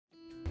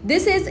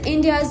This is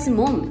India's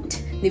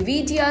moment.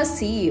 Nvidia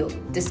CEO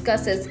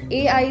discusses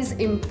AI's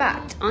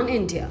impact on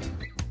India.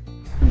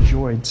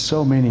 Enjoyed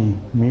so many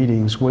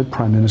meetings with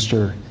Prime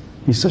Minister.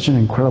 He's such an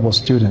incredible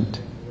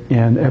student.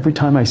 And every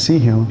time I see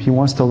him, he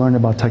wants to learn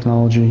about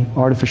technology,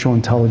 artificial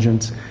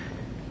intelligence,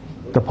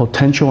 the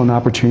potential and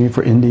opportunity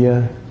for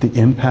India, the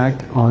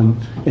impact on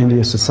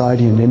India's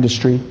society and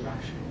industry.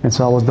 And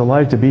so I was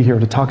delighted to be here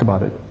to talk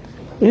about it.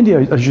 India,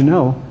 as you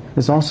know,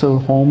 is also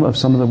home of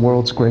some of the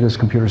world's greatest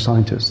computer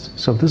scientists.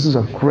 So this is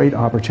a great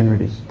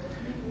opportunity.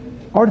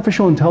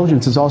 Artificial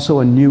intelligence is also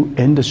a new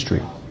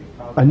industry,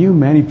 a new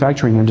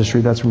manufacturing industry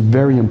that's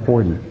very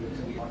important.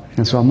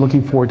 And so I'm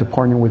looking forward to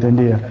partnering with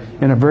India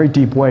in a very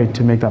deep way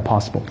to make that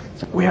possible.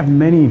 We have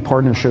many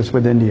partnerships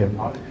with India.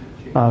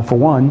 For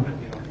one,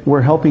 we're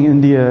helping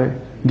India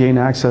gain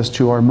access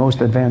to our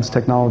most advanced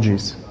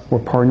technologies. We're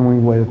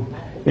partnering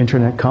with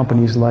internet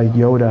companies like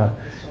Yoda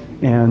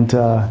and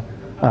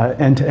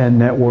end-to-end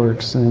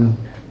networks and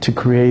to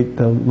create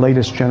the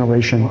latest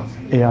generation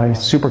AI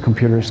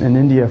supercomputers in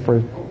India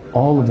for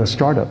all of the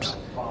startups.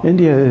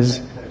 India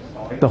is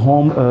the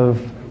home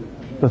of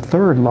the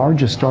third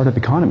largest startup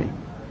economy.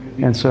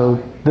 And so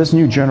this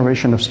new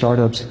generation of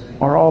startups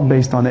are all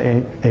based on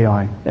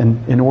AI.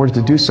 And in order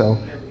to do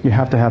so, you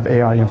have to have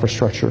AI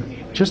infrastructure.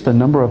 Just the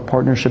number of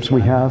partnerships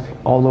we have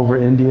all over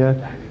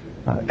India.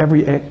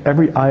 Every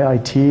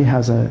IIT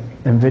has an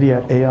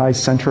Nvidia AI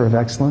Center of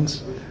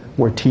Excellence.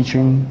 We're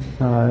teaching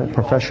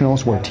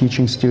professionals, we're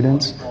teaching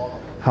students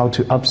how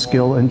to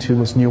upskill into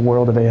this new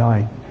world of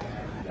AI.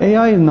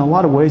 AI in a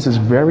lot of ways is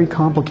very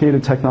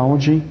complicated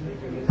technology,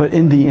 but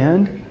in the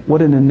end,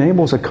 what it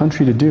enables a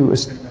country to do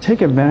is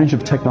take advantage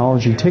of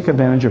technology, take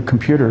advantage of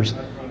computers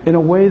in a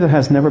way that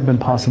has never been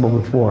possible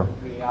before.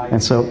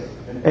 And so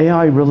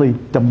AI really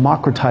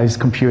democratized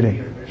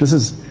computing. This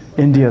is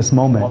India's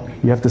moment.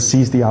 You have to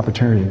seize the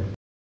opportunity.